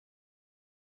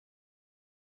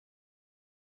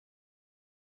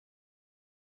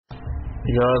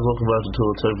Hey guys, welcome back to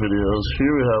TilaTech videos. Here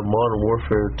we have Modern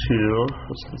Warfare 2.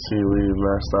 As you can see, we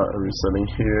maxed out every setting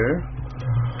here.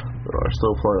 We are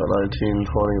still playing at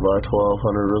 1920 by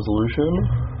 1200 resolution.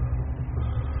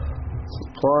 Let's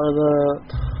apply that.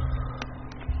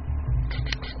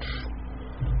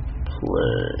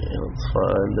 Play. Let's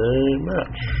find a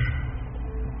match.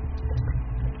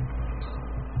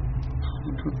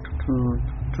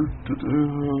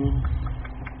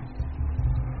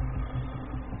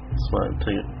 This might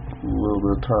take a little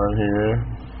bit of time here.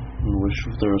 I wish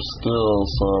there was still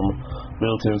some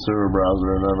built-in server browser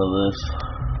and none of this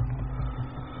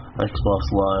Xbox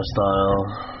Live style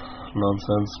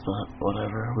nonsense, but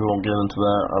whatever. We won't get into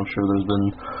that. I'm sure there's been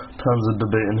tons of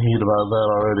debate and heat about that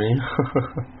already.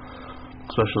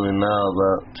 Especially now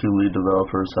that two lead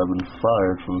developers have been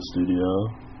fired from the studio.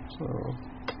 So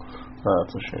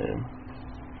that's a shame.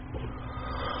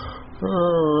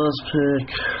 Let's pick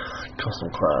custom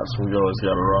class. We always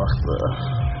gotta rock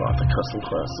the custom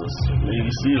classes.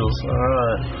 Navy SEALs.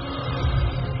 Alright.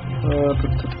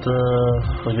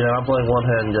 Again, I'm playing one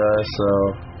hand, guys, so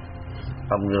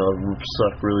I'm gonna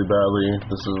suck really badly.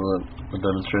 This isn't a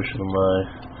demonstration of my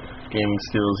gaming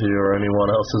skills here or anyone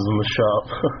else's in the shop.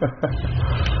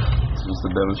 It's just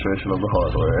a demonstration of the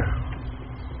hardware.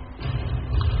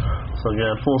 So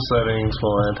again, full settings,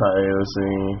 full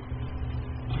anti-aliasing.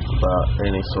 Without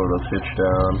any sort of hitch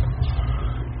down.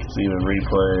 It's even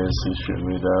replays, he's shooting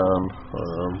me down.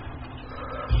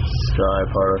 Sky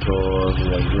particles, we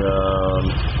got ground.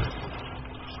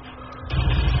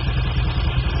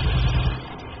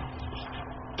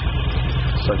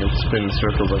 So I can spin in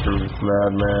circles like a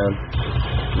madman.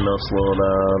 No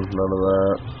slowdown, none of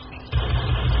that.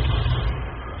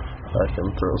 I can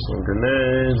throw some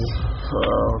grenades.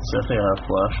 Let's see, I think I have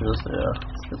flashes. Yeah,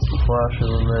 let's get some flashes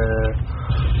in there.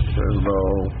 There's no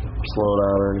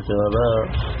slowdown or anything like that.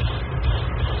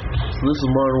 So this is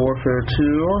Modern Warfare 2.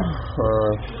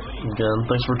 Again,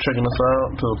 thanks for checking us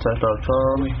out.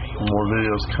 TilaTech.com. More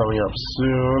videos coming up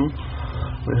soon.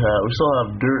 We still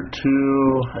have Dirt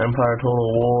 2, Empire Total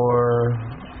War,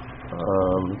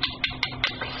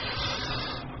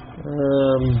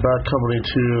 Bad Company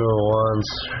 2. Once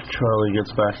Charlie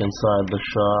gets back inside the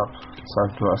shop. So I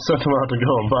sent him out to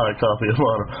go and buy a copy of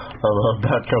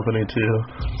Bad Company 2,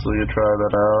 so we could try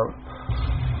that out.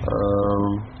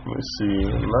 Let me see,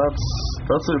 and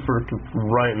that's it for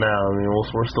right now. I mean,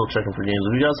 we're still checking for games.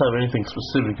 If you guys have anything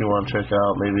specific you want to check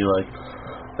out, maybe like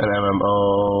an MMO,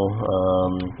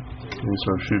 any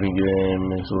sort of shooting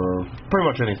game, any sort of pretty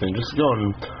much anything, just go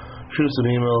and shoot us an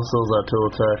email,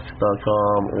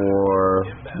 sales@tilatech.com, or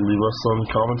leave us some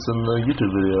comments in the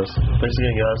YouTube videos. Thanks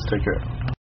again, guys. Take care.